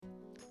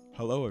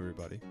Hello,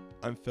 everybody.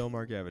 I'm Phil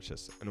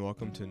Margavicius, and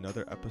welcome to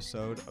another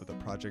episode of the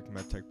Project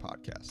Medtech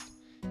podcast.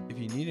 If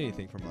you need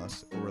anything from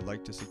us or would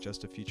like to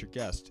suggest a future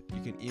guest,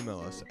 you can email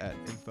us at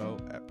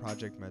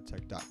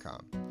info@projectmedtech.com.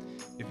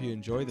 If you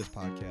enjoy this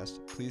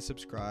podcast, please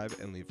subscribe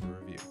and leave a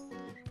review.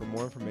 For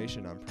more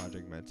information on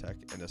Project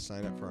Medtech and to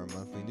sign up for our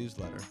monthly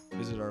newsletter,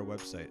 visit our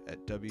website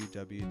at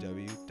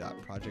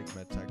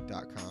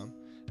www.projectmedtech.com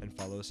and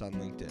follow us on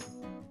LinkedIn.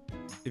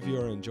 If you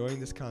are enjoying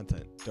this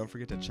content, don't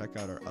forget to check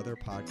out our other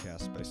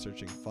podcasts by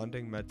searching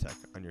Funding Medtech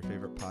on your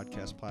favorite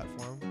podcast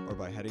platform or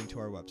by heading to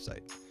our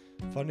website.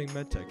 Funding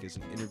Medtech is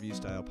an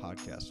interview-style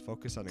podcast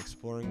focused on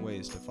exploring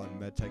ways to fund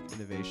medtech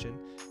innovation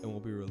and will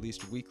be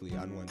released weekly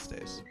on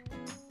Wednesdays.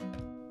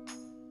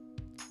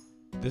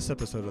 This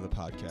episode of the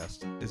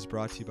podcast is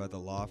brought to you by the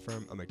law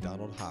firm of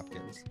McDonald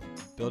Hopkins.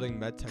 Building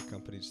medtech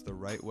companies the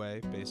right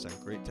way based on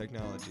great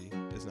technology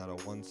is not a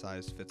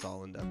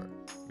one-size-fits-all endeavor.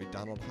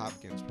 McDonald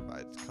Hopkins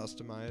provides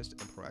customized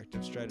and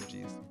proactive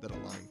strategies that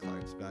align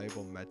clients'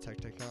 valuable medtech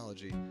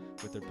technology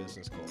with their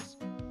business goals.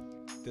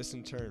 This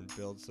in turn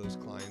builds those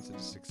clients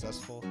into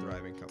successful,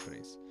 thriving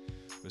companies.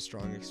 With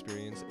strong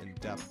experience and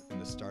depth in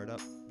the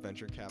startup,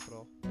 venture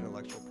capital,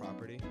 intellectual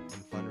property,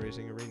 and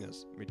fundraising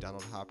arenas,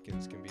 McDonald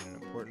Hopkins can be an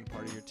important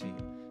part of your team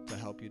to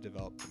help you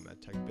develop the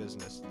medtech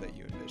business that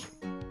you envision.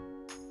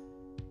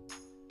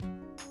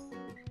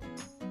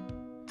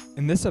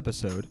 In this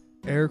episode,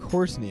 Eric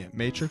Horesnyi at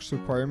Matrix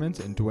Requirements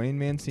and Duane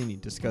Mancini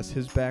discuss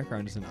his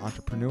background as an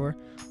entrepreneur,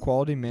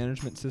 quality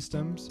management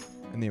systems,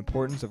 and the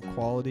importance of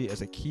quality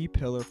as a key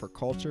pillar for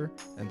culture,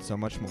 and so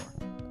much more.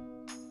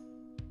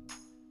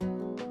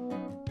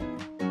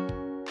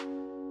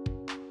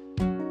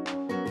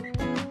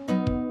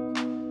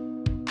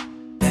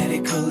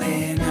 Medical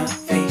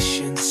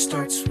innovation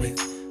starts with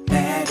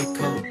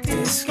medical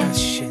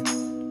discussion.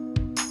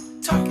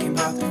 Talking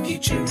about the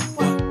future and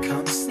what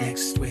comes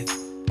next with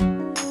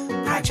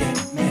Project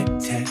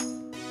Medtech.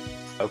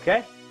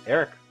 Okay,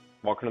 Eric,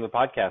 welcome to the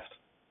podcast.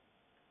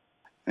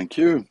 Thank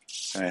you.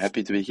 Very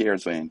happy to be here,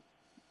 Duane.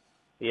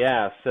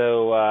 Yeah,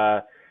 so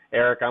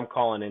Eric, I'm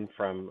calling in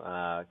from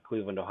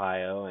Cleveland,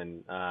 Ohio,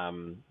 and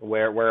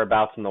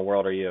whereabouts in the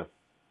world are you?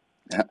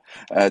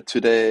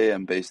 Today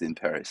I'm based in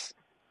Paris.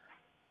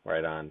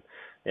 Right on.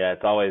 Yeah,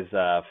 it's always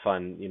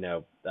fun,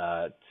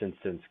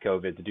 since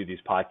COVID to do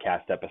these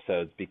podcast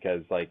episodes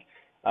because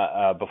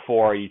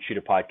before you shoot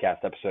a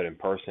podcast episode in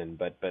person,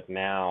 but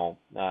now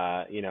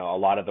a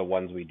lot of the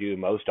ones we do,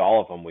 most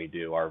all of them we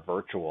do are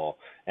virtual,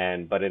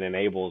 but it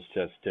enables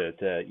just to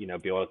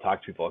be able to talk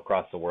to people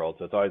across the world.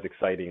 So it's always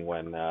exciting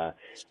when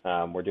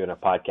we're doing a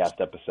podcast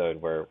episode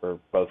where we're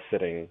both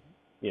sitting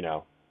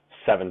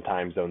 7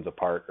 time zones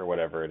apart or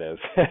whatever it is.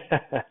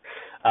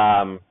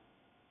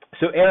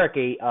 So Eric,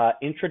 a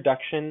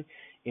introduction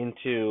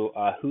into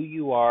who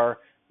you are,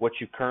 what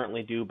you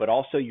currently do, but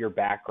also your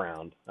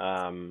background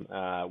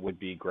would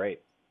be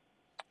great.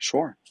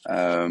 Sure.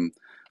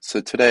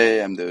 So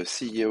today I'm the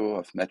CEO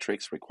of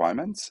Matrix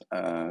Requirements.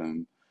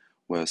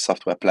 We're a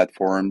software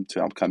platform to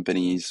help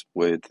companies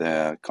with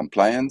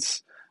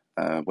compliance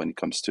when it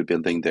comes to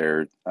building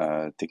their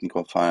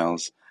technical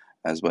files,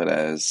 as well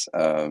as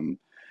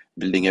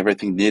building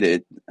everything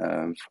needed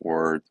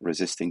for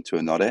resisting to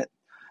an audit.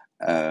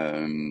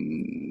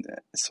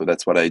 So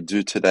that's what I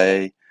do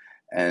today.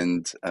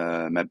 And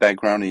my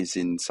background is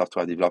in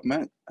software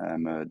development.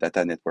 I'm a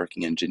data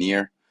networking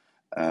engineer.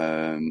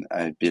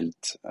 I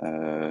built,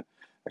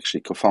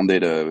 actually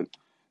co-founded a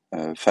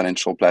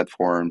financial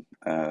platform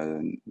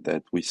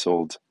that we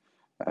sold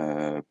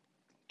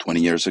 20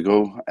 years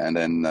ago, and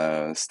then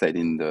stayed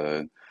in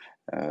the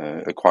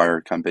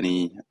acquired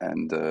company,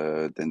 and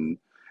then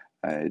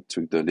I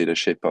took the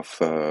leadership of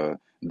a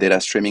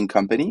data streaming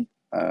company,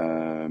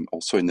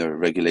 also in a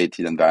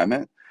regulated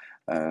environment.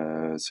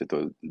 So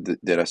the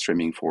data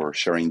streaming for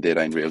sharing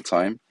data in real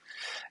time,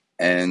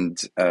 and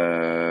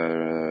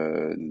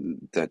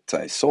that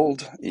I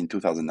sold in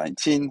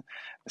 2019.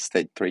 I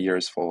stayed 3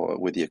 years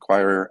with the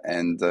acquirer,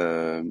 and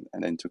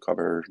then took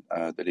over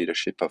the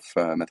leadership of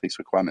Matrix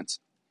Requirements.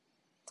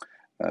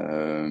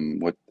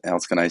 What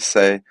else can I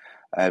say?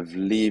 I've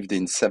lived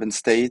in 7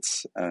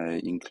 states,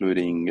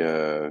 including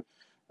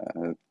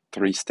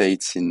 3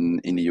 states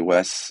in the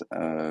U.S.,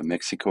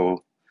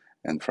 Mexico,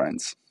 and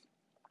France.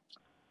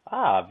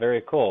 Ah,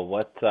 very cool.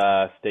 What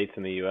states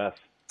in the U.S.?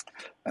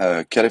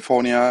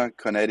 California,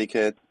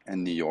 Connecticut,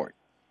 and New York.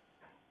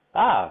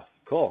 Ah,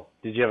 cool.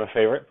 Did you have a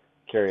favorite?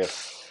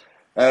 Curious.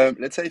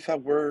 Let's say if I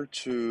were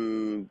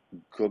to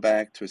go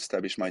back to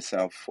establish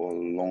myself for a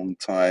long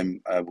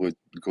time, I would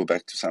go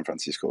back to San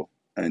Francisco.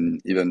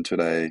 And even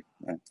today,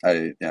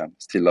 I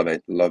still love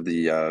it. Love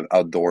the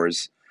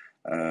outdoors.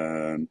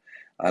 I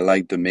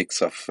like the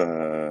mix of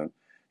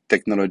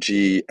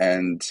technology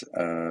and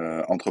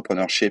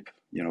entrepreneurship.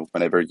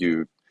 Whenever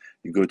you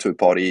go to a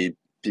party,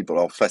 people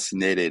are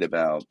fascinated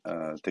about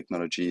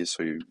technology,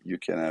 so you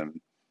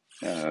can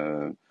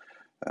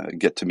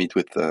get to meet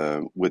with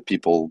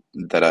people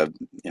that are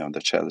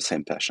that share the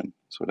same passion.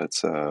 So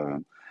that's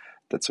a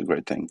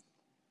great thing.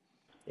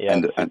 Yeah,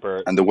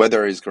 And the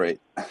weather is great.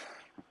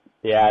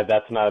 Yeah,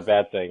 that's not a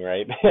bad thing,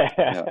 right?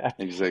 Yeah,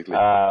 exactly.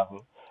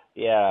 um,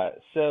 yeah.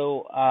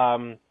 So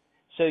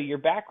your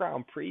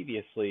background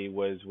previously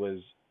was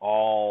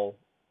all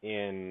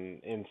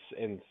in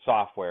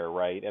software,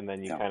 right? And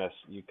then Yeah,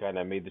 you kind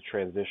of made the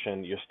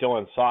transition. You're still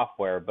in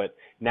software, but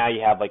now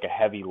you have like a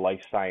heavy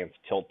life science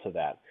tilt to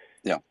that.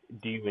 yeah,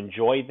 Do you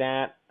enjoy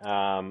that?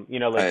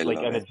 I Like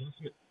love an it.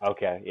 adjustment.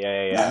 Okay,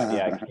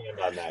 yeah. Expand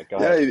on that. Go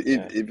Yeah, ahead.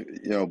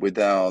 Yeah.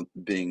 without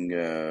being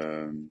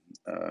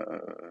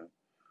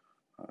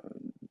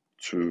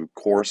too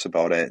coarse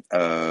about it,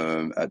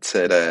 I'd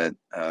say that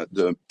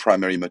the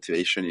primary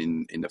motivation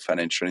in the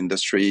financial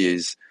industry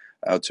is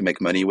how to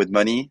make money with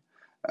money.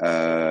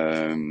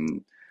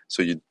 Um,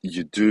 so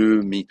you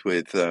do meet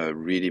with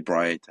really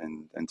bright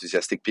and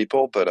enthusiastic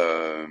people, but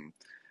uh,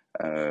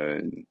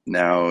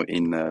 now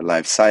in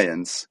life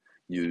science,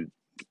 you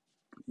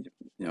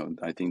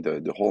I think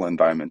the whole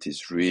environment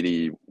is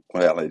really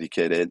well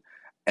educated,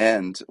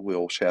 and we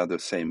all share the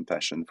same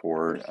passion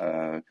for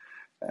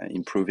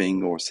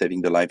improving or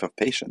saving the life of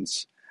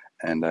patients.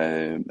 And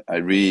I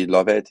really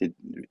love it.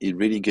 It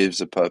really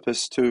gives a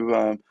purpose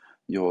to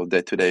your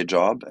day-to-day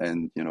job.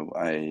 And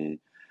I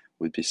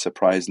would be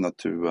surprised not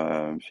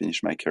to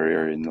finish my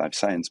career in life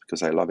science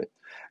because I love it.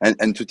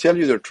 And to tell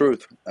you the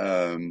truth,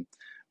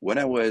 when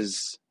I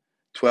was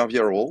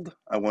 12-year old,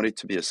 I wanted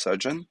to be a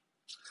surgeon.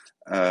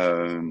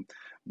 Um,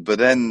 but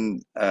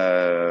then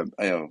I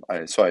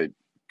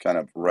kind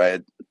of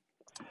read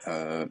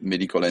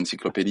medical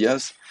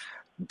encyclopedias,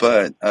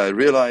 but I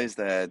realized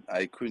that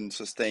I couldn't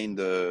sustain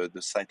the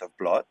sight of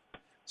blood.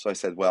 So I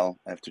said, well,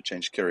 I have to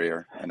change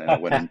career, and then I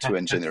went into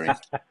engineering.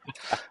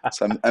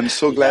 So I'm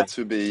so Yeah. glad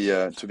to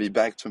be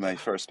back to my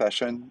first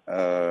passion,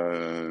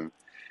 and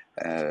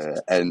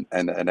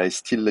I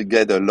still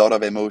get a lot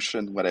of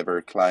emotion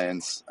whenever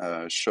clients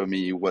show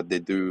me what they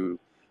do,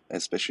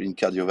 especially in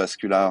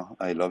cardiovascular.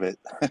 I love it.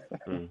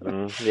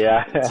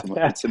 Yeah.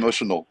 It's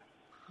emotional.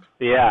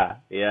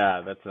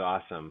 Yeah, that's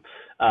awesome.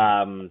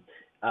 Um,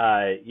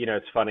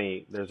 it's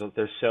funny. There's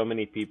so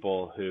many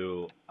people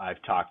who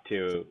I've talked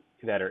to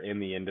that are in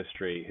the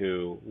industry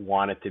who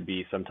wanted to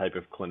be some type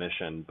of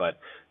clinician, but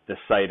the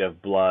sight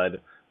of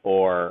blood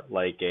or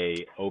like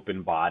a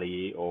open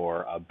body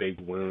or a big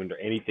wound or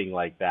anything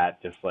like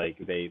that, just like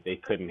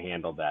they couldn't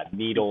handle that.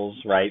 Needles,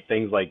 right?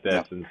 Things like this,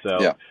 Yeah, and so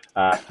yeah,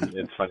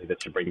 it's funny that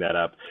you bring that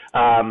up.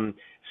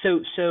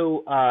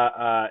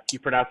 You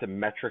pronounce it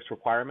metrics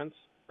requirements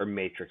or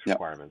matrix yeah.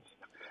 requirements?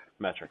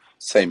 Metrics.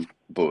 Same,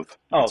 both.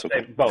 Oh, It's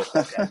okay. same, both.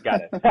 Okay,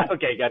 got it.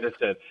 Okay, got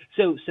understood.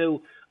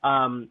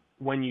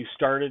 When you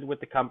started with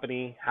the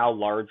company, how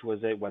large was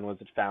it? When was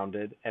it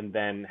founded? And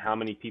then how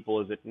many people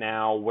is it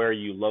now? Where are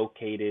you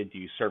located? Do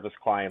you service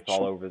clients all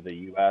Sure. over the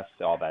U.S.?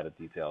 All that in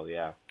detail,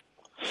 yeah.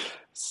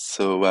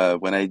 So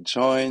when I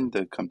joined,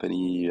 the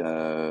company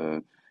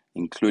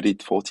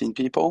included 14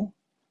 people,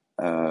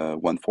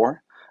 1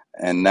 4,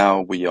 and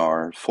now we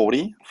are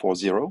 40.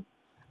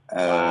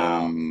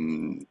 Wow.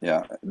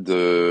 Yeah,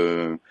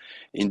 the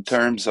in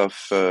terms of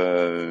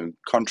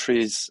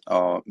countries,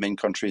 our main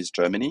country is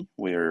Germany.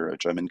 We're a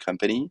German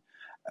company,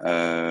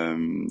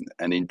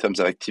 and in terms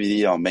of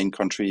activity, our main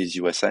country is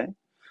USA.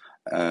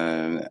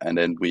 And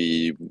then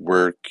we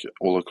work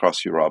all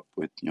across Europe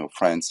with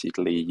France,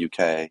 Italy,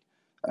 UK,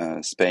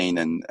 Spain,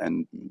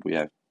 and we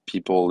have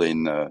people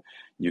in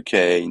UK,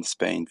 in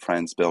Spain,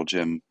 France,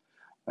 Belgium,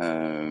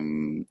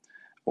 um,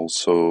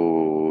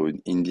 also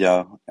in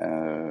India,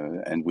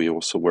 and we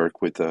also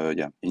work with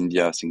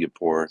India,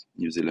 Singapore,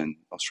 New Zealand,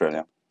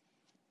 Australia.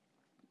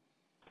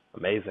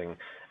 Amazing.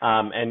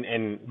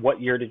 And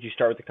what year did you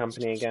start with the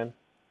company again?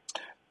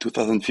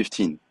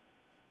 2015.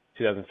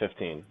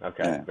 2015.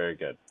 Okay, Yeah. very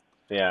good.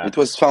 Yeah. It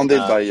was founded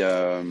Uh, by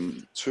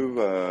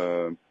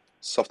two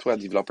software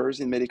developers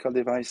in medical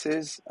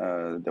devices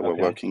that were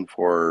okay. working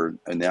for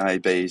an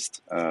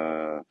AI-based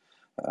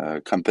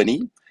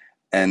company,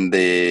 and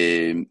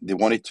they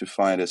wanted to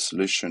find a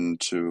solution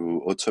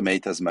to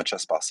automate as much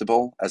as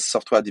possible. As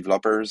software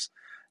developers,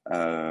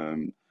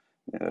 um,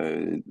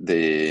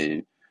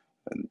 they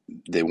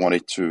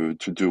wanted to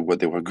do what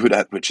they were good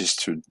at, which is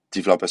to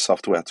develop a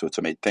software to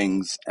automate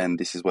things, and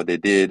this is what they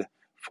did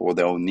for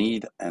their own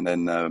need, and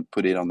then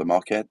put it on the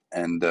market,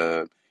 and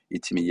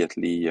it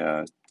immediately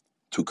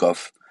took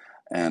off,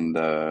 and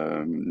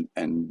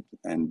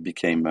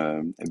became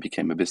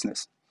a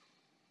business.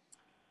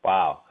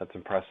 Wow, that's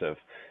impressive.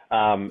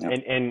 Yeah.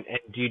 And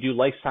do you do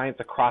life science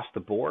across the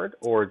board,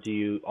 or do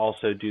you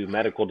also do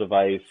medical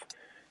device,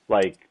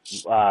 like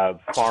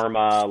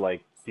pharma?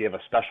 Like, do you have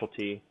a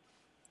specialty?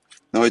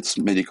 No, it's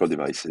medical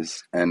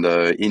devices, and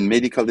in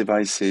medical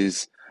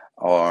devices,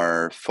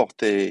 our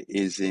forte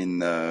is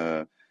in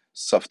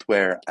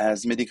software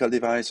as medical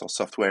device or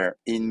software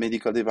in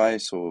medical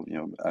device. So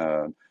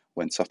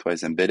when software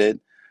is embedded,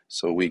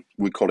 so we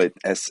call it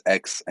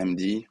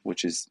SXMD,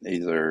 which is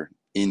either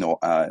in or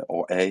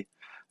a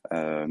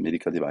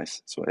medical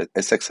device. So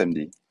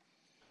SXMD.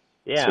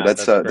 So Yeah,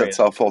 that's great. that's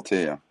our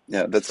forte. Yeah,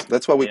 yeah.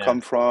 That's where we Yeah.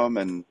 come from,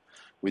 and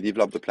we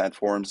developed the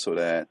platform so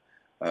that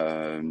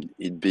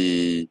it'd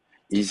be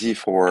easy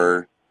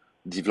for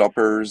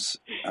developers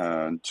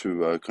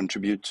to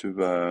contribute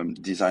to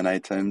design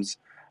items,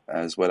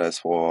 as well as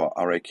for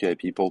our QA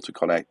people to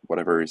collect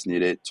whatever is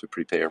needed to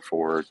prepare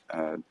for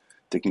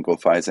technical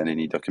files and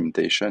any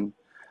documentation,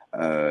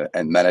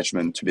 and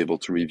management to be able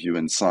to review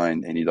and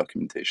sign any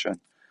documentation.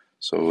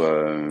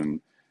 So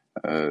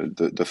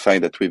the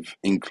fact that we've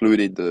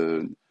included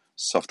the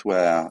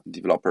software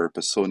developer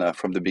persona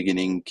from the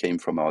beginning came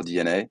from our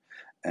DNA,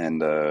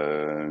 and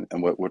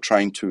we're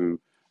trying to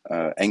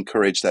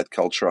encourage that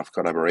culture of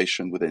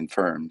collaboration within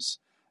firms,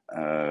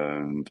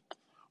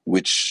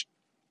 which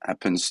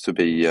happens to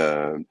be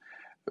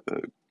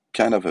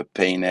kind of a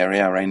pain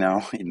area right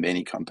now in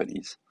many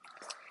companies.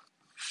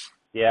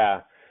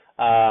 Yeah.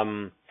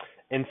 And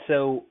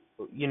so,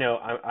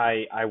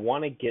 I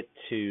want to get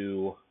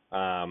to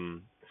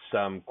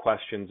some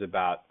questions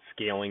about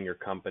scaling your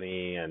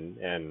company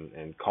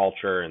and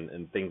culture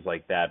and things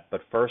like that.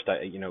 But first,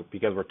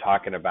 because we're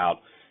talking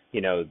about,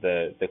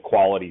 the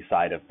quality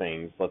side of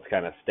things, let's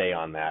kind of stay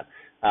on that.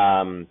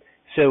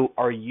 So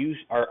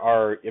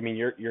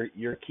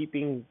you're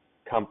keeping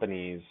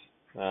companies,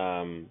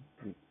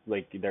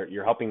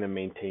 you're helping them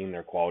maintain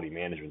their quality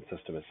management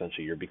system.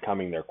 Essentially, you're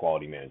becoming their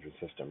quality management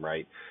system,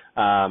 right?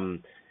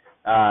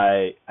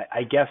 I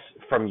guess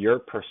from your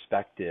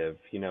perspective,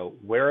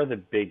 where are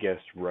the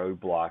biggest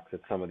roadblocks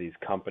that some of these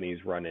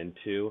companies run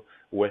into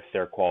with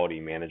their quality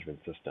management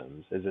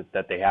systems? Is it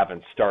that they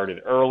haven't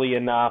started early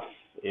enough?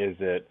 Is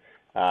it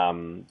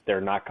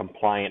they're not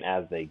compliant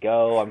as they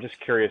go? I'm just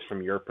curious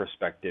from your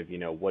perspective,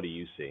 what do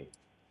you see?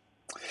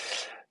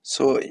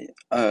 So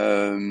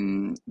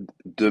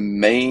the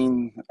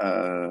main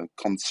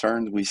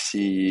concern we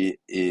see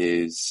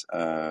is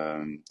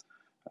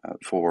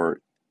for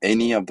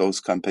any of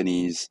those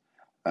companies,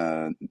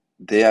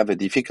 they have a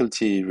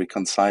difficulty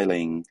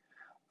reconciling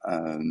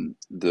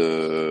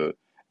the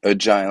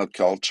agile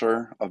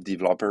culture of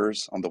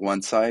developers on the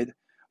one side,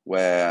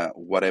 where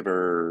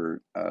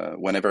whenever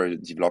a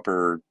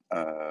developer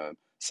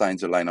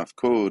signs a line of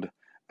code,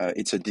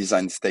 it's a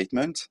design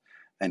statement,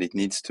 and it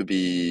needs to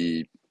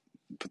be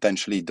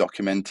potentially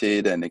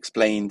documented and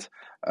explained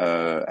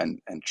and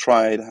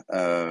tried.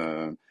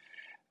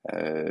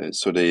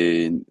 So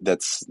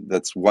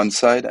that's one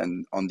side,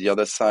 and on the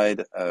other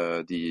side,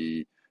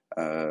 the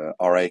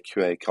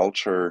RA/QA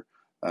culture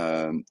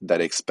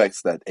that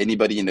expects that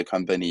anybody in the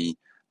company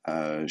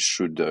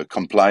should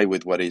comply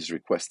with what is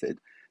requested.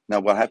 Now,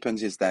 what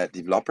happens is that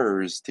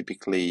developers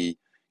typically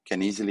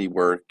can easily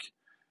work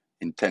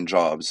in 10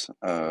 jobs.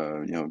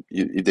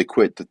 If they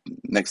quit the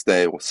next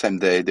day or same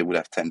day, they would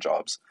have 10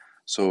 jobs.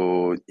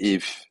 So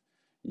if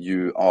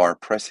you are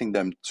pressing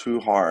them too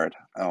hard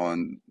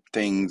on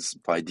things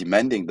by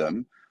demanding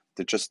them,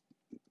 they just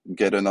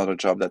get another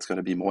job that's going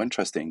to be more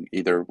interesting,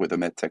 either with a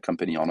medtech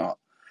company or not.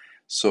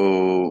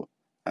 So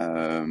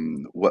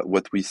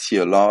what we see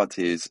a lot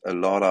is a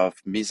lot of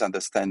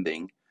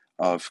misunderstanding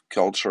of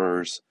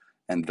cultures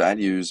and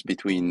values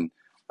between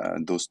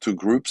those two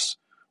groups,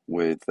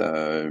 with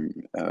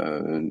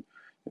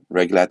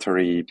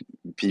regulatory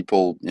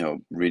people,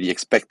 really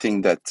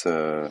expecting that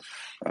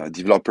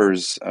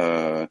developers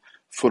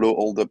follow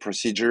all the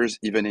procedures,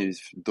 even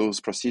if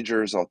those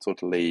procedures are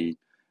totally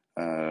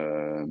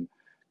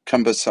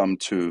cumbersome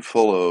to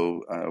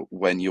follow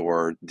when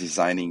you're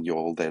designing your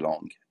all day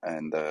long.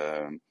 And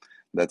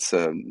that's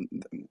a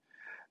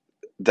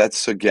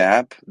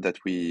gap that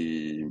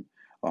we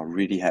are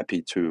really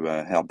happy to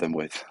help them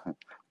with,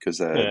 because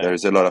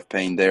there's a lot of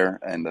pain there,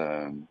 and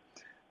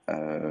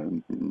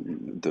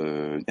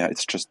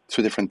it's just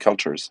two different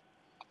cultures.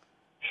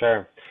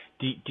 Sure.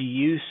 Do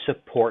you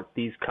support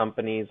these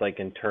companies, like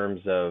in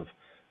terms of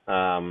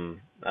kind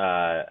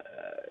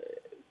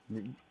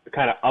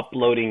of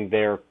uploading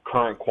their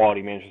current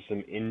quality management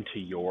system into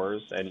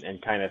yours, and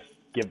kind of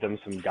give them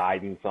some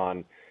guidance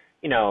on,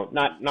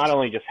 not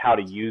only just how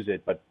to use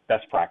it, but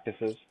best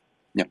practices?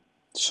 Yeah.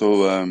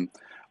 So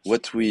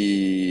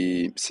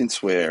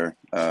since we're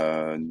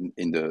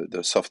in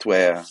the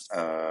software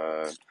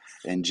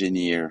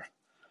engineer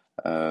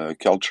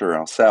culture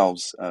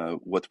ourselves,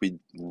 what we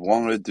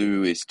want to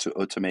do is to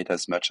automate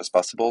as much as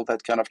possible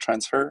that kind of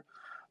transfer,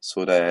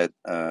 so that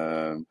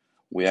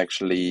we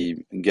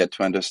actually get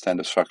to understand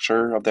the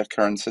structure of their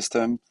current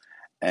system,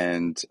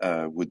 and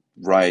would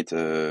write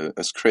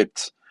a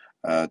script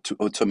to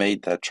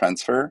automate that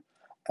transfer,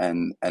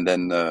 and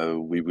then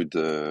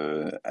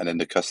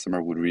the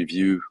customer would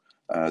review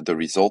the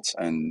results,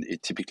 and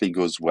it typically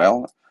goes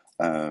well,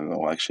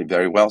 or actually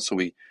very well. So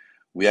we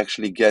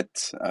actually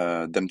get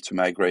them to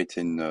migrate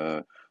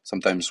in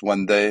sometimes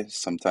one day,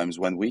 sometimes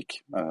 1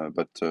 week,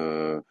 but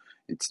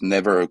it's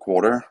never a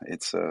quarter.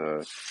 It's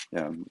 1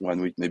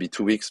 week, maybe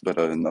 2 weeks, but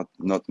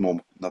not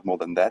more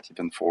than that,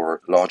 even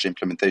for large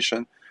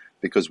implementation,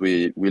 because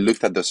we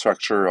looked at the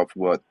structure of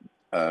what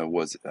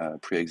was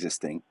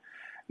pre-existing.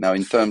 Now,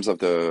 in terms of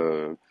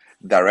the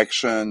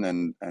direction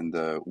and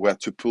where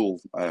to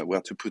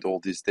put all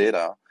this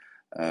data,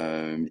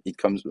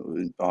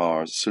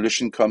 our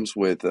solution comes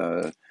with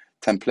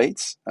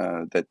templates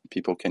that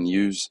people can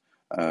use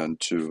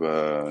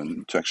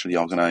to actually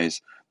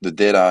organize the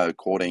data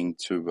according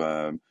to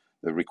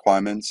the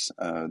requirements,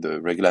 the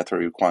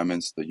regulatory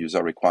requirements, the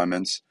user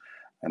requirements,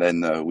 and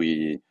then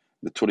the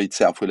tool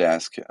itself will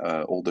ask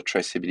all the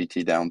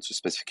traceability down to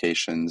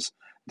specifications,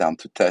 down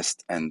to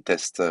test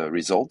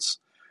results,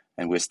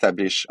 and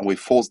we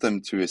force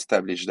them to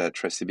establish that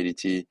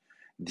traceability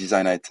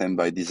design item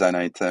by design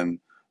item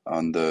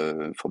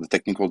for the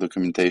technical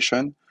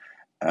documentation.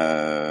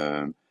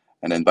 And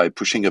then by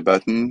pushing a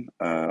button,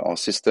 our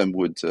system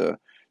would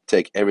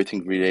take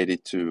everything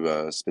related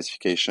to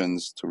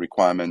specifications, to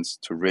requirements,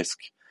 to risk,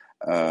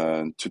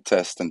 to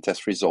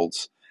test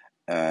results,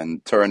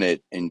 and turn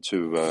it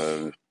into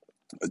a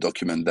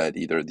document that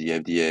either the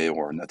FDA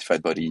or a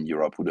notified body in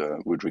Europe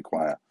would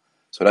require.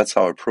 So that's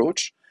our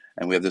approach.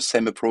 And we have the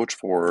same approach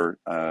for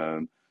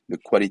the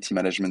quality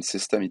management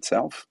system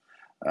itself,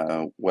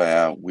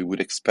 where we would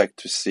expect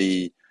to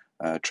see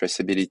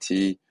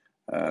traceability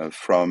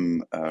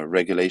from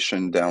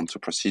regulation down to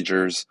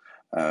procedures,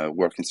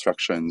 work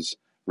instructions,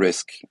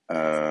 risk,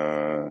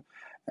 and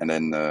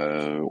then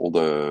all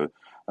the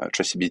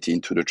traceability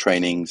into the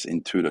trainings,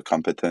 into the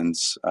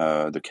competence,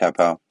 the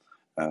CAPA.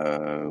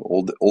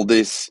 All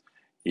this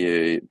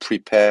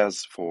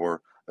prepares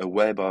for a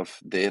web of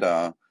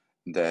data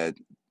that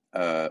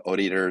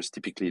auditors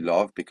typically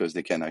love because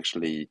they can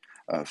actually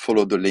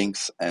follow the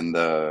links and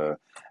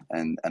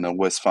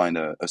always find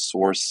a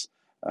source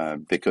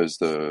because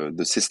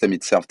the system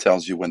itself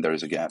tells you when there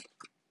is a gap.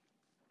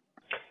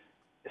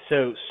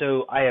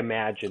 So I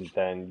imagine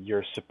then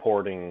you're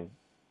supporting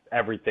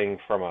everything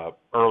from a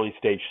early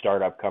stage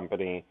startup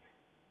company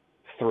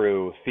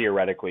through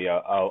theoretically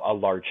a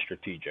large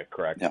strategic,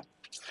 correct? Yeah,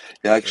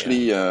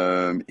 actually,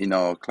 in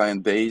our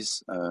client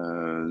base,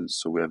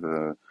 so we have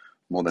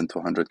more than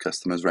 200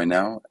 customers right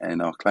now,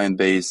 and our client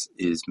base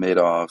is made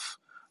of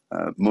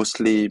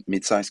mostly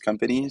mid-sized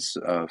companies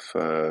of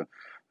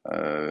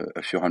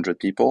a few hundred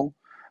people.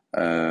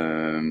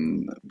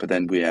 But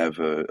then we have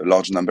a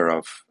large number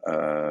of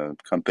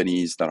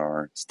companies that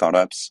are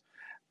startups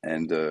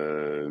and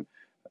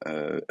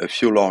a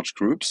few large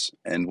groups.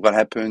 And what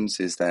happens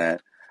is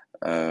that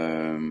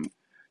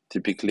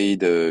typically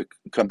the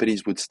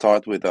companies would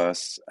start with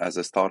us as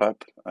a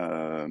startup.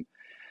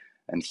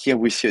 And here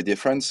we see a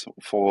difference.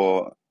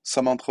 For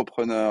some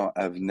entrepreneurs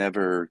have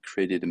never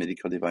created a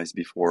medical device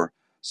before,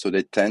 so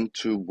they tend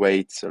to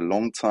wait a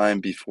long time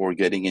before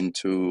getting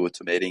into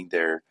automating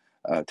their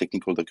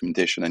technical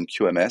documentation and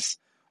QMS,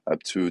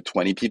 up to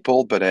 20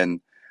 people. But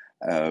then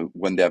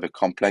when they have a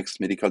complex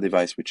medical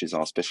device, which is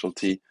our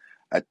specialty,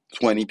 at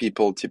 20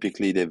 people,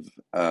 typically they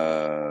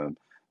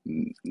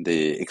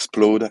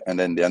explode, and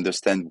then they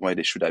understand why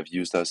they should have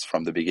used us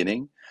from the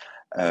beginning.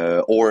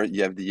 Or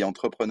you have the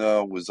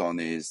entrepreneur who's on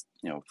his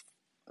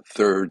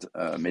third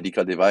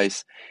medical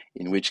device,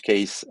 in which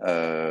case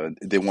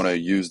they want to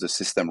use the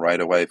system right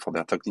away for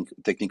their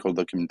technical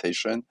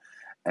documentation,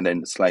 and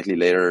then slightly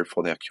later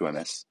for their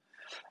QMS.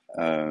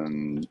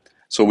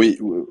 So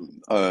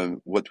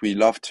what we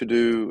love to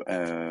do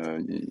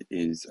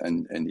is,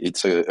 and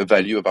it's a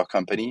value of our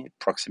company,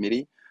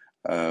 proximity.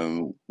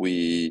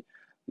 We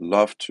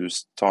love to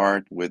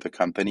start with a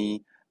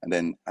company and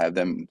then have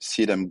them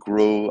see them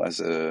grow as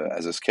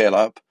a scale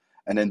up,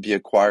 and then be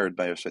acquired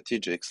by our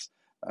strategics,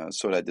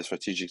 so that the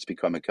strategics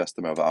become a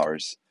customer of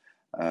ours.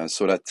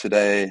 So that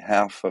today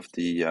half of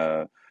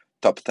the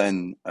top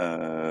 10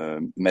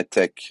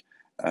 Medtech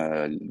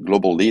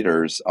global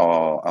leaders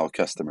are our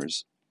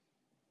customers.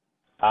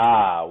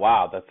 Ah,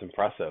 wow, that's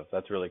impressive.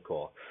 That's really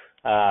cool.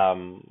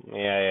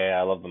 Yeah,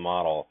 I love the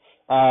model.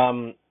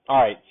 All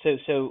right,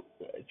 so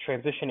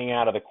transitioning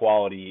out of the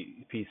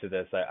quality piece of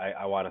this,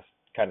 I want to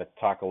kind of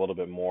talk a little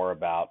bit more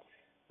about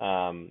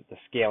the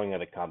scaling of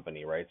the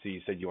company, right? So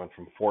you said you went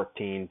from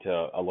 14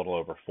 to a little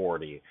over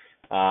 40.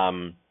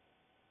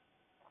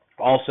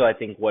 Also, I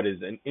think what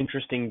is an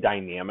interesting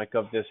dynamic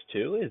of this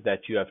too is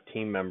that you have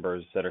team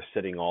members that are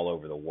sitting all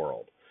over the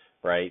world,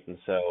 right? And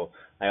so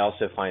I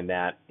also find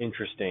that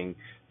interesting.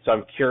 So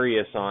I'm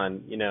curious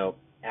on,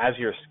 as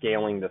you're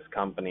scaling this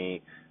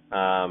company,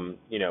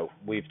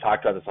 we've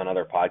talked about this on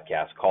other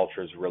podcasts,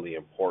 culture is really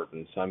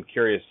important. So I'm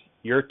curious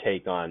your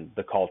take on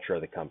the culture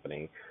of the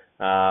company.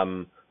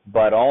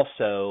 But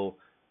also,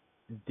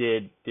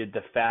 did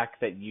the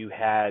fact that you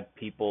had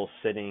people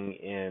sitting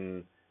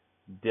in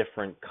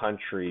different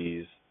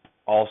countries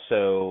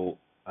also,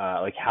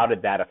 how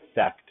did that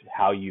affect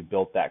how you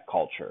built that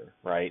culture,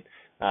 right?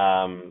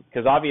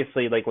 Because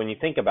obviously, when you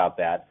think about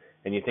that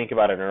and you think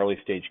about an early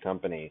stage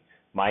company,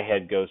 my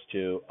head goes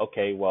to,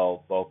 okay,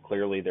 well,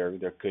 clearly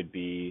there could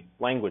be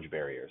language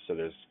barriers. So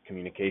there's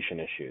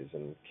communication issues,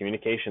 and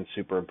communication is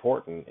super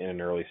important in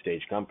an early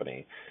stage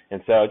company.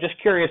 And so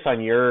just curious on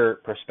your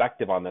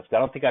perspective on this. I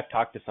don't think I've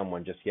talked to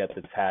someone just yet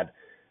that's had,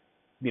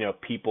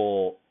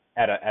 people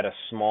at a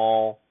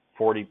small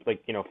 40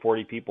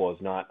 people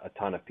is not a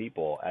ton of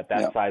people at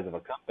that size of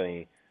a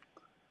company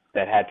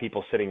that had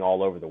people sitting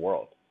all over the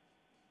world.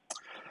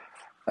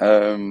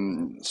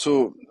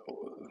 So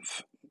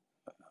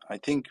I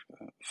think,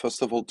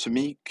 first of all, to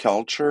me,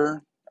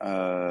 culture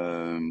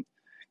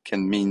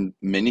can mean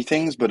many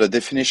things, but a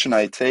definition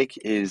I take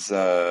is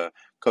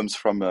comes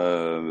from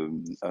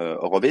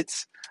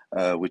Horowitz,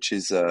 which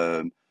is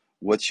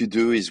what you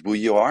do is who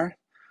you are.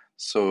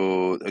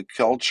 So a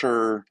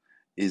culture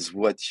is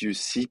what you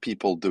see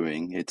people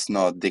doing. It's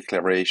not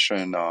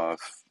declaration of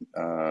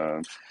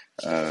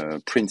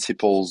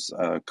principles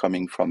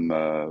coming from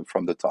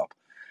the top.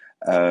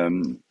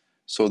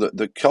 So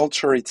the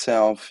culture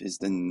itself is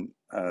then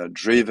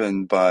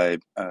driven by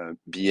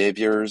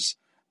behaviors,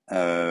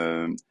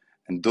 and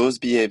those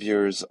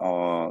behaviors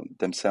are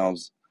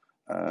themselves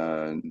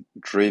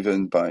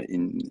driven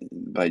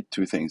by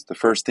two things. The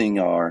first thing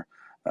are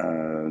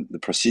the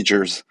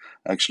procedures.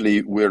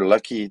 Actually, we're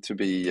lucky to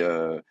be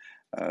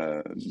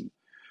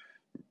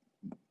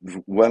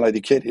well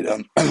educated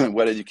on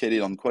well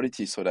educated on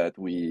quality, so that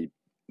we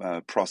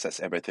process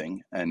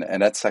everything, and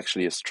that's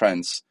actually a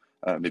strength.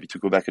 Maybe to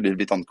go back a little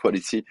bit on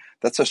quality,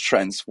 that's a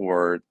strength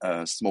for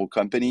small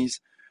companies.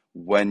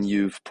 When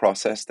you've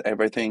processed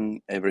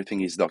everything,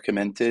 everything is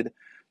documented,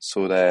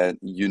 so that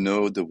you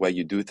know the way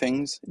you do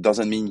things. It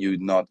doesn't mean you're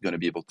not going to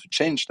be able to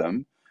change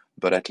them,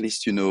 but at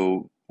least you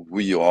know who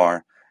you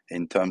are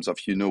in terms of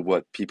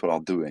what people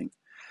are doing.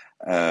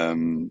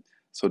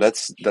 So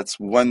that's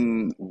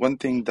one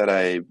thing that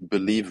I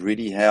believe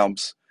really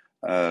helps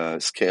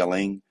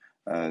scaling.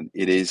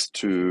 It is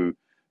to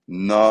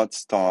not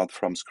start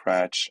from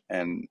scratch,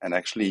 and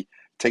actually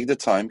take the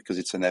time, because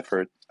it's an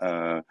effort,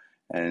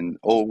 and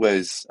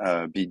always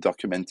be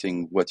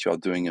documenting what you're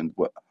doing and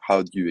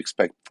how do you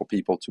expect for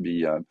people to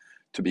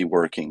be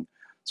working,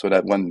 so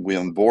that when we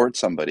onboard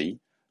somebody,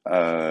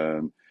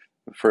 the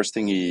first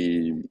thing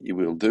he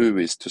will do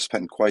is to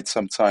spend quite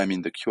some time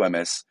in the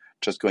QMS,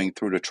 just going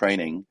through the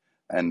training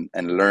and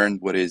learn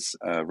what is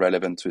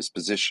relevant to his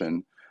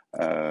position,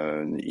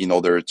 in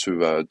order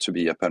to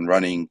be up and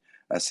running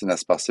as soon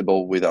as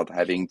possible, without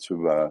having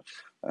to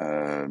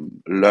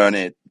learn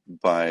it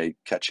by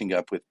catching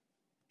up with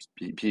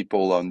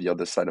people on the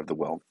other side of the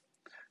world.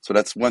 So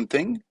that's one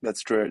thing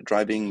that's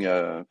driving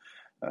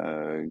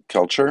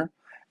culture,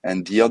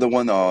 and the other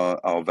one are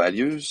our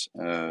values,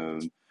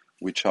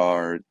 which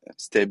are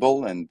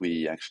stable, and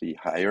we actually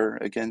hire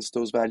against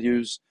those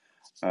values.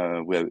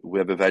 We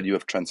have a value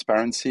of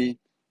transparency,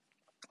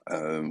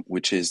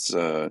 which is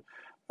to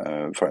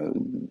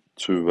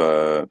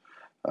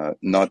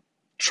not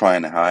try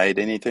and hide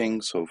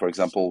anything. So, for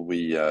example,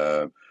 we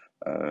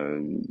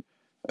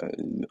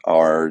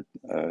our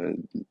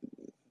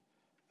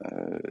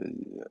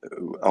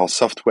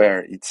software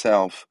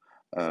itself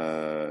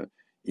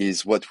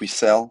is what we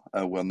sell.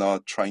 We're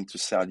not trying to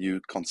sell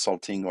you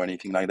consulting or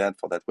anything like that.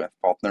 For that, we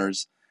have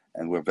partners,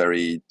 and we're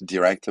very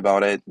direct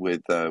about it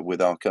with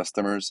our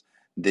customers.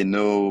 They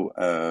know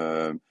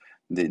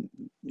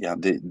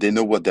they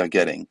know what they're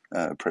getting,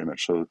 pretty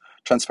much. So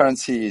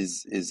transparency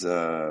is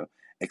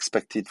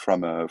expected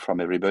from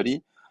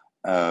everybody.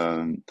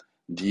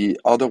 The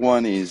other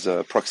one is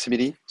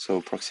proximity.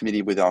 So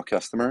proximity with our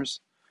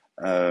customers.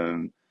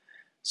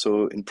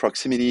 So in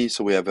proximity,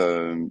 so we have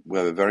a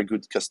very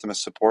good customer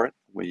support.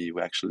 We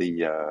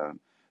actually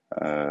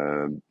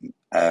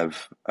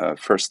have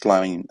first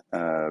line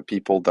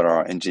people that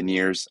are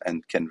engineers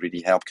and can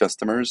really help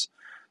customers.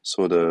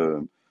 So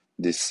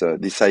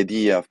this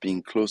idea of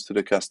being close to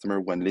the customer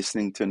when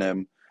listening to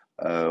them,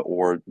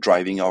 or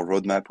driving our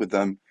roadmap with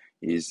them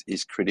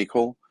is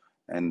critical.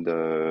 And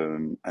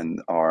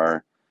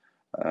our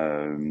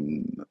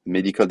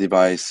medical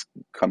device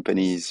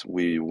companies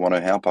we want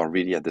to help are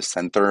really at the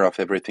center of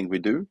everything we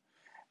do.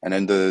 And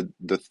then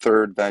the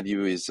third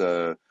value is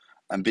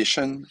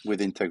ambition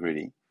with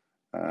integrity.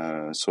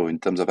 So in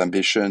terms of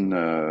ambition,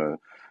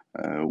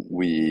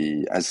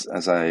 we,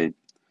 as I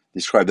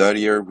described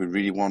earlier, we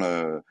really want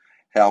to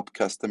help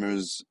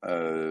customers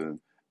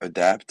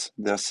adapt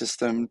their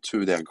system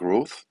to their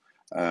growth,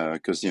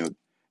 because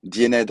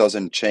DNA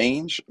doesn't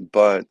change,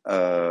 but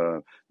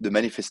the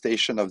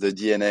manifestation of the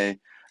DNA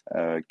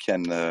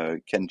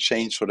can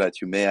change, so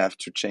that you may have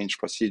to change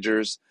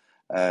procedures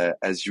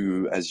as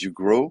you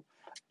grow.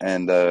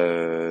 And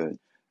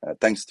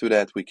thanks to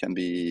that, we can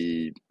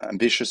be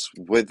ambitious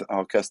with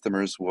our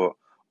customers who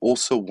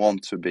also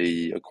want to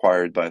be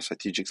acquired by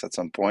strategics at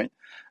some point.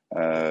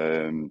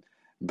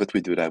 But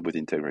we do that with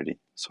integrity.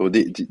 So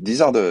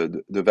these are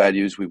the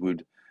values we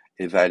would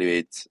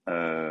evaluate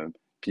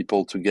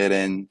people to get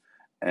in,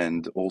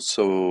 and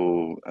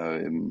also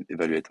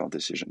evaluate our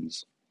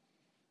decisions.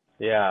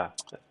 Yeah,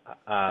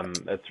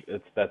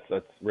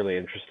 that's really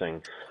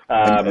interesting.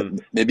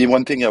 And maybe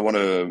one thing I want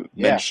to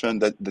mention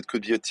that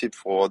could be a tip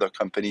for other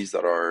companies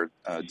that are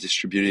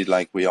distributed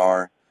like we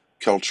are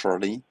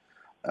culturally.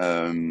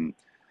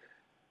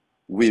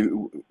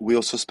 We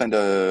also spend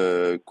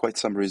quite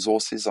some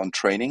resources on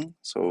training.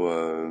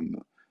 So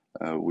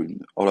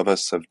all of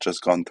us have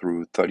just gone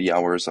through 30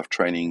 hours of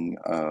training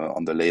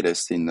on the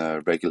latest in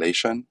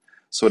regulation,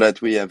 so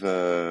that we have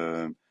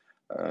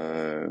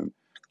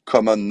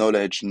common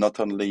knowledge not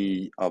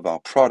only of our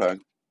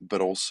product,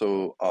 but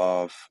also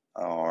of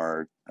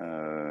our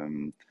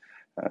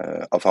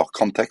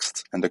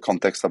context and the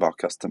context of our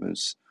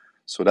customers.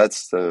 So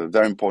that's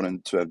very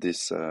important to have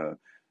this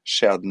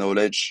shared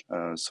knowledge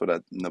so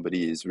that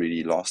nobody is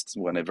really lost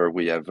whenever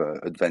we have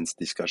advanced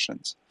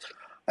discussions.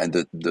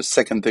 And the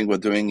second thing we're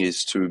doing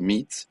is to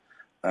meet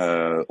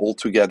all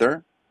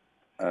together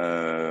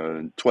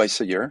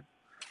twice a year.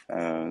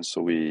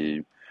 So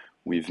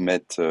we've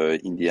met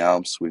in the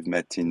Alps, we've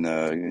met in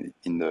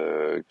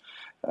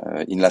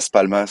Las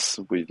Palmas,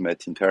 we've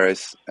met in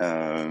Paris,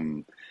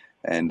 and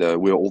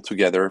we're all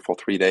together for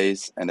 3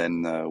 days, and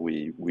then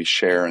we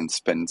share and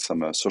spend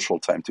some social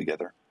time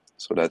together.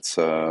 So that's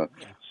Super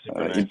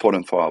nice.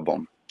 important for our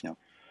bond.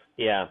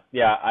 Yeah.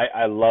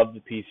 I love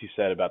the piece you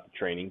said about the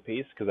training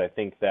piece, because I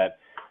think that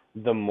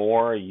the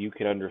more you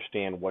can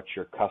understand what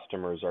your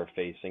customers are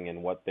facing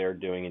and what they're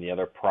doing and the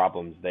other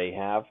problems they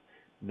have,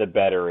 the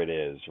better it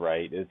is,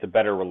 right? It's a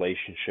better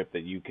relationship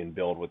that you can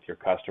build with your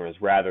customers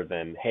rather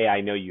than, hey,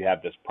 I know you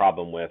have this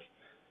problem with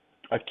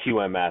a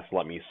QMS,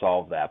 let me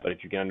solve that. But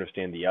if you can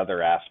understand the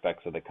other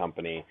aspects of the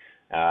company,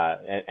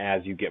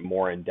 as you get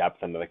more in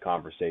depth into the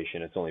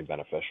conversation, it's only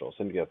beneficial.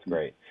 So I think that's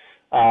great.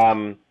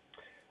 I'm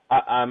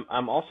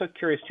also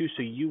curious too.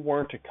 So you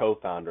weren't a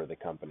co-founder of the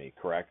company,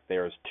 correct?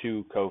 There's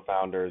two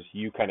co-founders.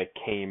 You kind of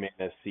came in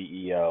as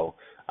CEO.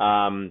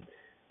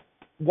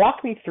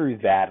 Walk me through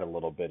that a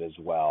little bit as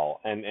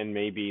well, and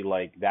maybe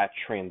like that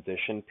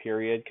transition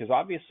period, because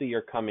obviously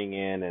you're coming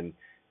in and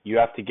you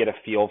have to get a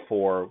feel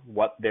for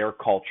what their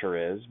culture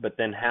is, but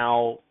then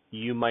how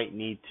you might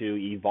need to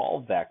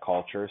evolve that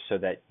culture so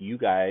that you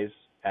guys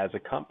as a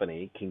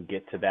company can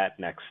get to that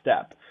next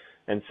step.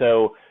 And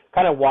so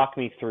kind of walk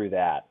me through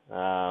that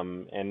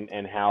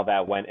and how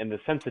that went and the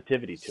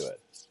sensitivity to it.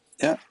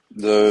 Yeah,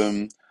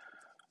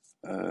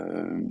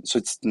 so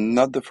it's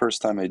not the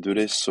first time I do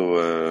this, so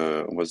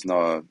it was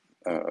not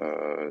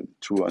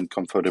too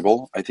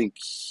uncomfortable. I think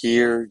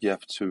here you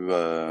have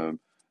to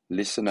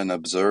listen and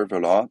observe a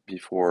lot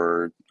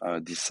before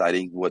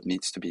deciding what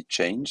needs to be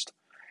changed.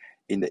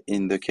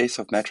 In the case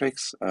of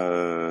Matrix,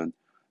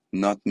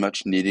 not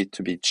much needed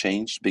to be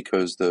changed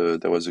because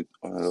there was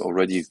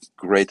already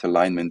great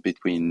alignment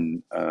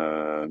between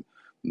the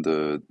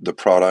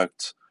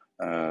product,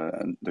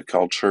 and the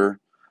culture,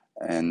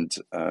 and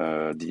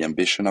the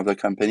ambition of the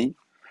company.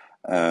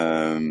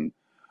 Um,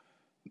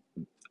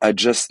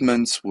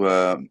 Adjustments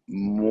were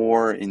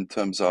more in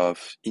terms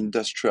of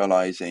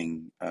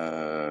industrializing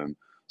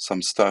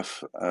some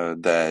stuff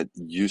that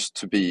used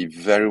to be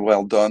very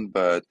well done,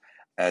 but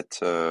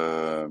at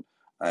an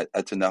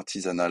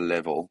artisanal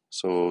level.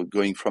 So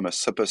going from a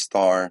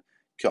superstar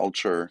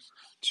culture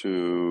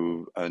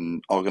to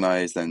an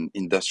organized and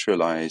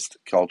industrialized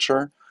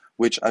culture,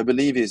 which I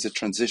believe is a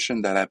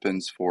transition that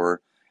happens for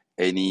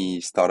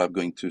any startup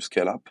going to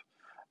scale up.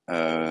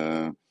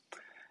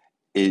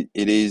 It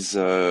is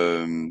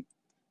so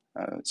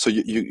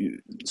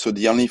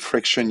the only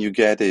friction you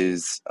get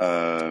is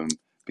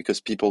because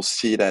people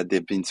see that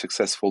they've been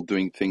successful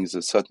doing things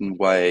a certain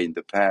way in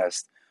the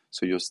past.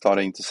 So you're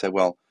starting to say,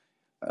 well,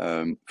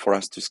 for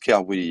us to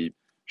scale, we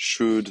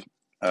should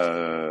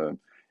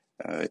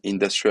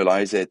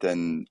industrialize it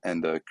and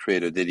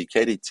create a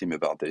dedicated team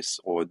about this,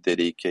 or a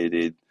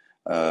dedicated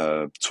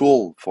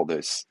tool for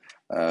this.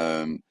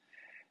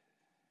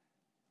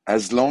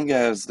 As long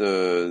as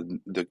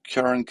the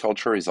current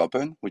culture is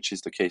open, which is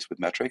the case with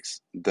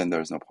Matrix, then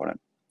there's no problem.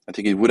 I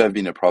think it would have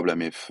been a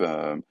problem if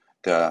there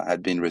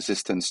had been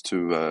resistance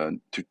to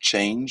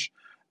change,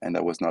 and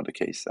that was not the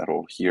case at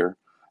all here.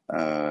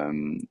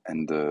 And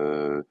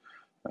the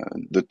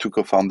two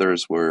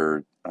co-founders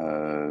were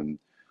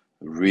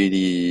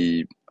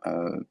really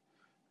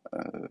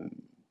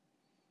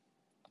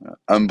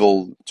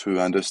humble to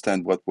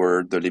understand what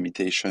were the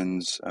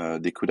limitations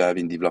they could have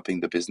in developing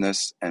the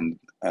business, and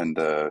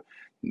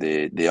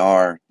they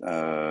are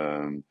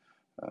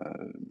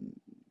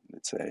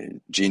let's say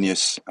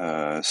genius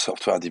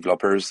software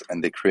developers,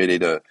 and they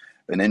created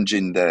an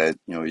engine that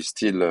is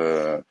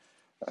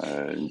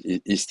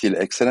still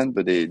excellent,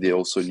 but they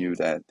also knew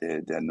that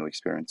they had no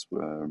experience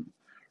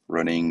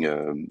running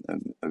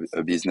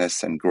a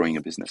business and growing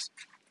a business.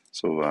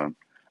 So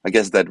I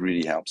guess that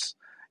really helps.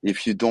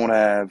 If you don't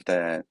have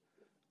that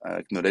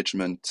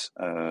acknowledgement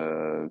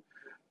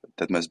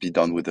that must be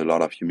done with a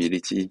lot of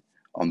humility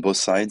on both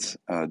sides,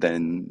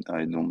 then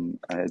I don't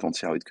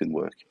see how it can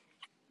work.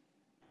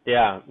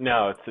 Yeah,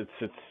 no,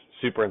 it's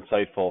super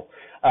insightful.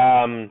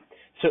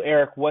 So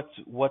Eric, what's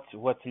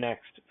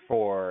next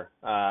for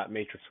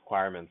Matrix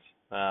Requirements?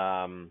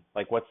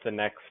 Like, what's the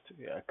next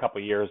couple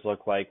years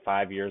look like?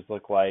 5 years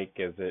look like?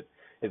 Is it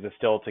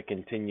still to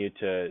continue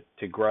to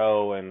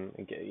grow and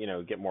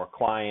get more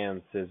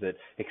clients? Is it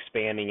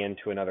expanding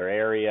into another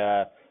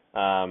area?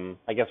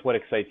 I guess what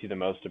excites you the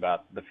most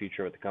about the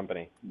future of the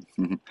company?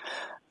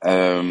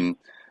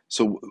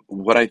 So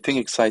what I think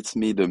excites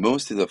me the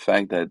most is the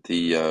fact that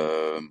the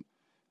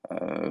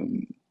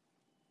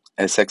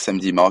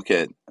SXMD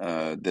market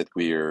that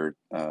we're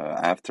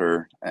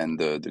after, and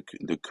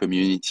the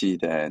community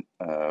that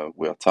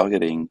we're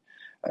targeting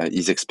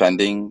is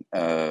expanding.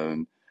 I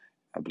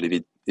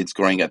believe it's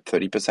growing at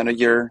 30% a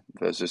year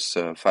versus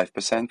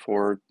 5%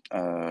 for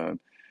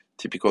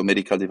typical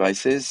medical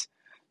devices.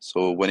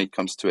 So when it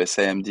comes to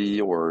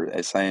SAMD or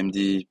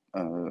SIMD,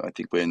 I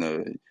think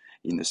we're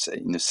in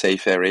a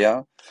safe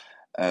area.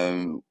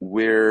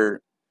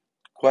 We're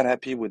quite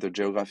happy with the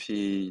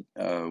geography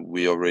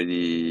we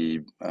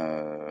already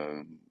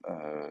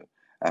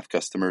have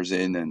customers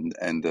in,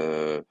 and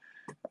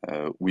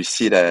we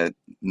see that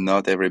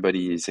not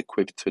everybody is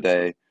equipped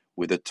today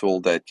with a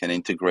tool that can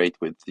integrate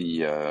with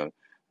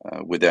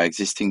their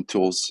existing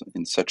tools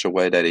in such a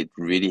way that it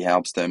really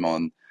helps them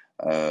on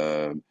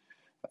uh,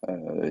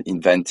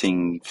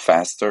 inventing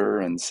faster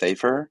and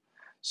safer.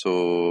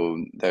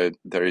 So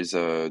there's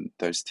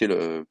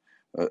still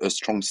a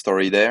strong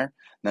story there.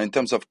 Now, in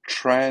terms of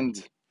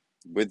trend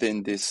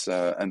within this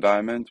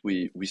environment,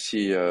 we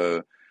see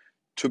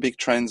two big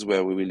trends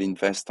where we will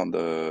invest on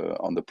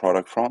the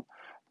product front.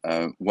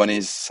 One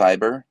is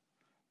cyber.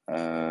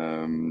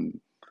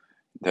 Um,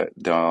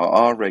 there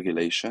are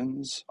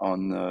regulations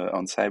on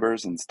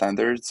cybers and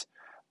standards,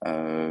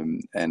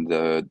 and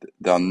there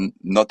are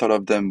not all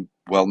of them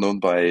well known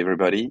by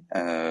everybody.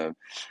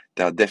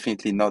 They are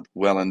definitely not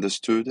well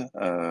understood.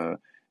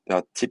 They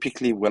are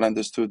typically well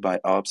understood by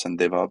ops and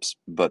DevOps,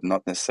 but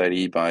not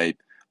necessarily by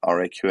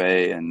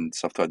RA/QA and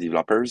software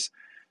developers.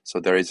 So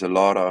there is a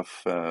lot of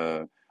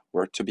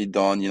work to be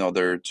done in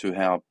order to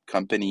help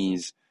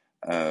companies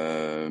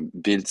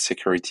build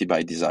security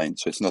by design.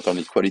 So it's not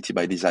only quality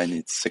by design,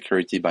 it's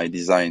security by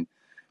design,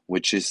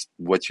 which is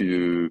what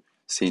you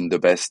see in the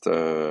best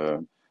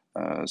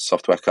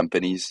software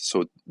companies.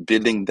 So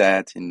building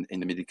that in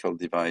the medical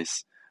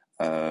device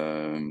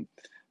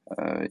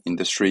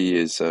industry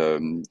is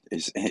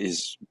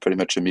pretty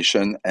much a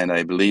mission. And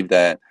I believe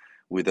that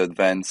with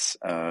advance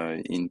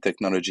in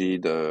technology,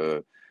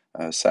 the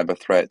cyber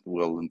threat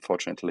will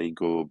unfortunately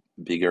go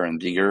bigger and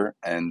bigger.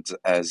 And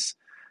as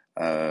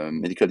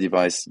medical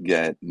devices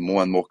get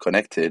more and more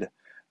connected,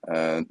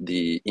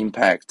 the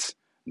impact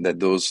that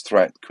those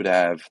threats could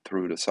have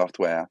through the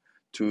software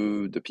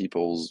to the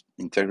people's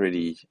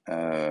integrity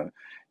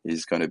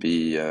is going to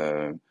be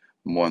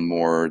more and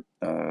more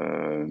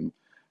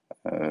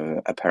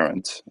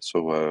apparent.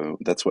 So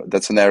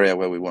that's an area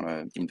where we want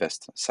to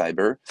invest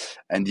cyber.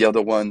 And the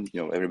other one,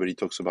 everybody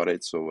talks about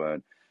it, so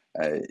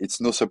it's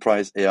no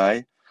surprise,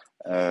 AI.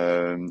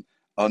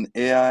 On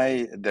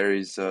AI, there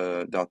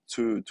are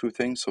two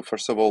things. So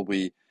first of all,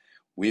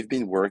 we've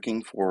been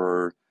working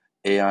for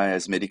AI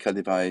as medical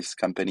device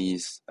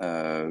companies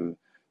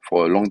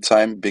for a long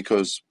time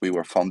because we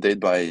were founded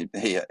by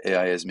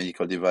AI as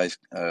medical device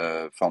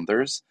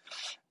founders,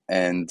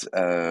 and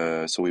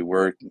so we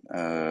work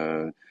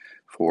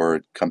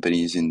for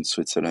companies in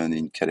Switzerland,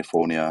 in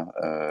California,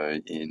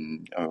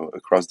 in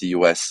across the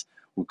US,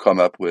 who come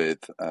up with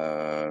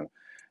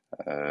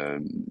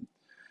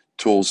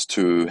tools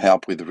to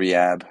help with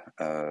rehab,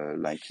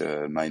 like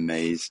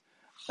MindMaze,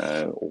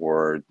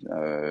 or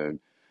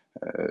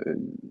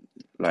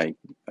like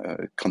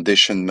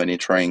condition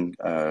monitoring,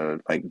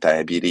 like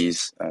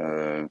diabetes.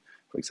 For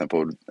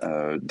example,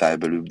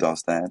 Diabeloop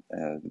does that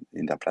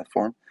in their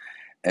platform.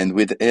 And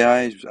with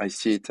AI, I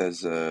see it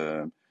as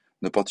an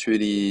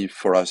opportunity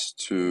for us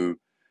to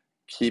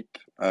keep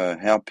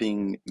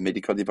helping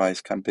medical device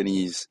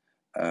companies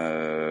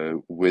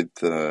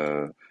with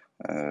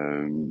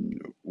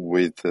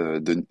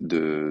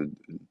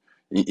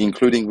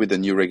including with the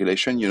new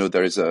regulation.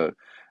 There is a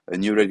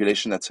new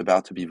regulation that's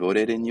about to be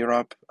voted in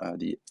Europe,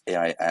 the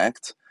AI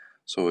Act.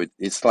 So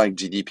it's like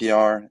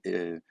GDPR.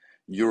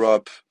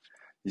 Europe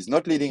is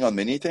not leading on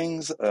many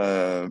things,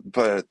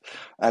 but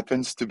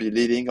happens to be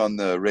leading on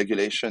the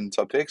regulation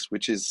topics,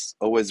 which is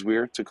always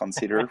weird to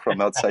consider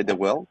from outside the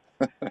world.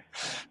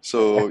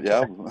 So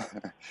yeah,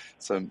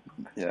 so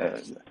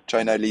yeah,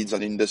 China leads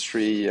on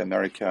industry,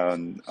 America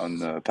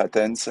on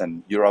patents,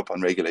 and Europe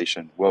on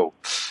regulation. Whoa.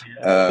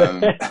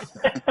 Um,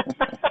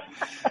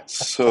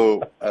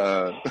 so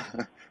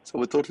so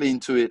we're totally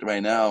into it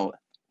right now,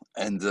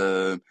 and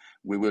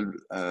we will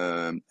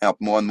help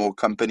more and more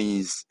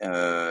companies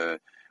that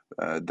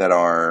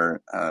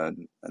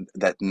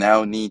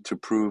now need to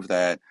prove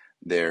that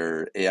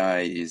their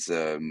AI is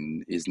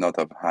not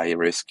of high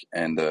risk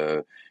and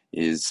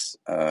is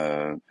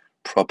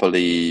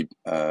properly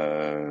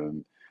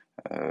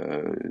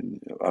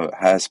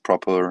has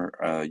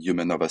proper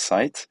human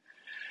oversight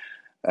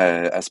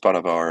as part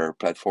of our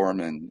platform,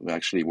 and we're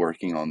actually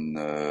working on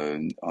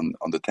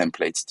the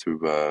templates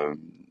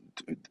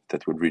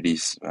that would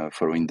release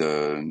following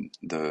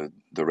the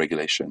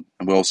regulation.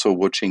 And we're also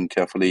watching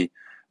carefully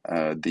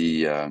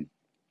the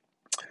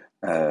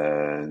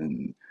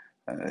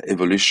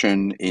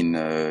evolution in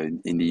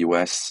the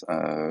US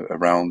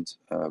around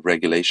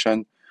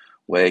regulation.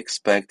 What I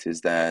expect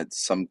is that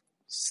some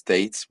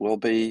states will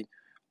be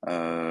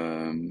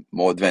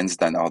more advanced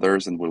than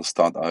others and will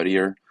start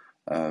earlier.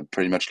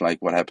 Pretty much like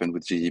what happened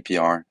with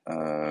GDPR.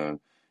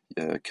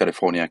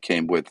 California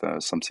came with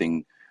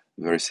something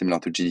very similar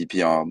to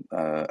GDPR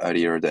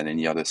earlier than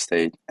any other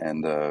state,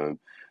 and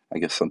I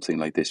guess something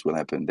like this will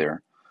happen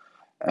there.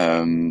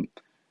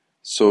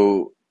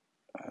 So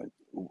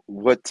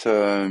what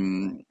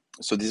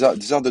So these are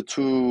the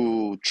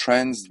two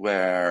trends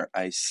where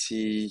I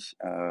see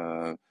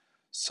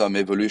some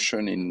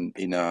evolution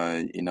in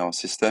our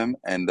system,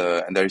 and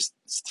there is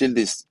still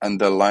this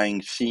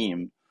underlying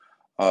theme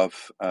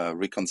of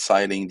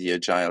reconciling the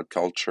agile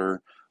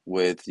culture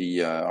with the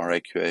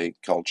RAQA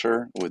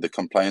culture, with the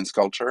compliance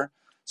culture.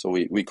 So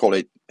we call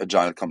it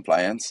agile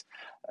compliance.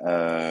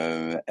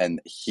 And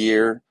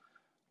here,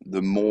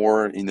 the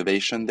more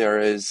innovation there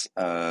is,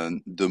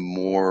 the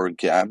more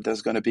gap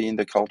there's going to be in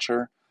the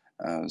culture.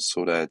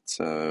 So that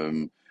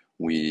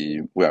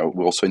we're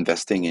also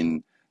investing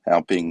in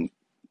helping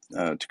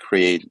to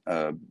create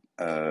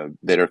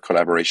better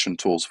collaboration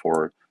tools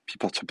for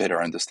people to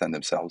better understand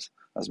themselves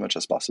as much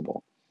as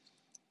possible.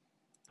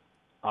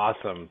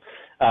 Awesome.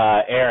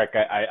 Eric,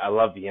 I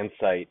love the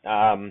insight.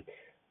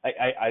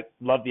 I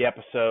love the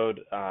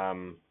episode.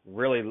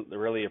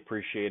 Really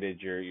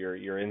appreciated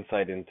your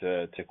insight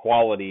into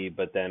quality,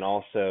 but then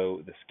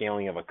also the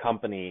scaling of a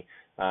company,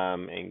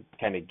 and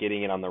kind of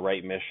getting it on the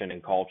right mission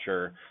and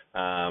culture.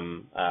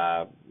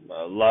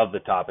 Love the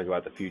topic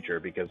about the future,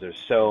 because there's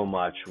so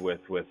much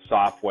with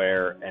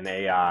software and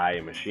AI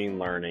and machine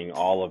learning,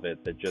 all of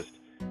it, that just,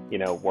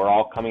 we're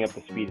all coming up to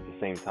speed at the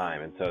same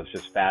time. And so it's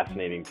just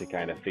fascinating to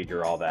kind of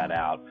figure all that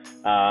out.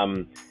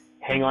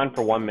 Hang on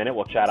for 1 minute.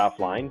 We'll chat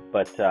offline,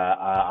 but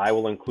I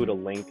will include a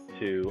link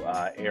to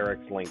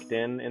Eric's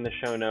LinkedIn in the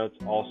show notes,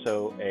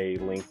 also a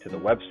link to the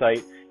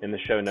website in the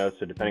show notes.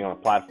 So depending on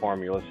the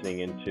platform you're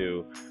listening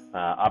into,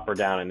 up or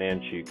down an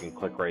inch, you can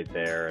click right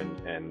there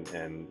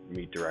and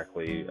meet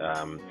directly,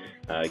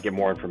 get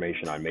more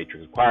information on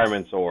matrix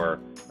requirements,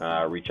 or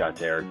reach out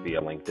to Eric via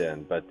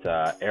LinkedIn. But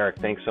Eric,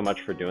 thanks so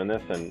much for doing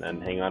this,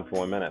 and hang on for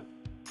 1 minute.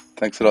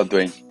 Thanks a lot,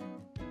 Duane.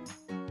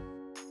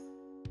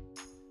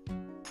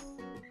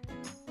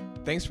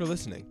 Thanks for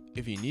listening.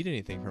 If you need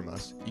anything from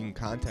us, you can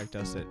contact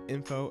us at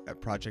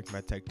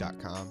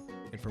info@projectmedtech.com.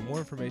 And for more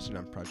information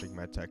on Project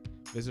Medtech,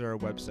 visit our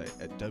website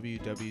at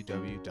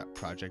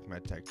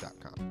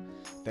www.projectmedtech.com.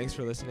 Thanks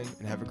for listening,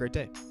 and have a great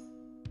day.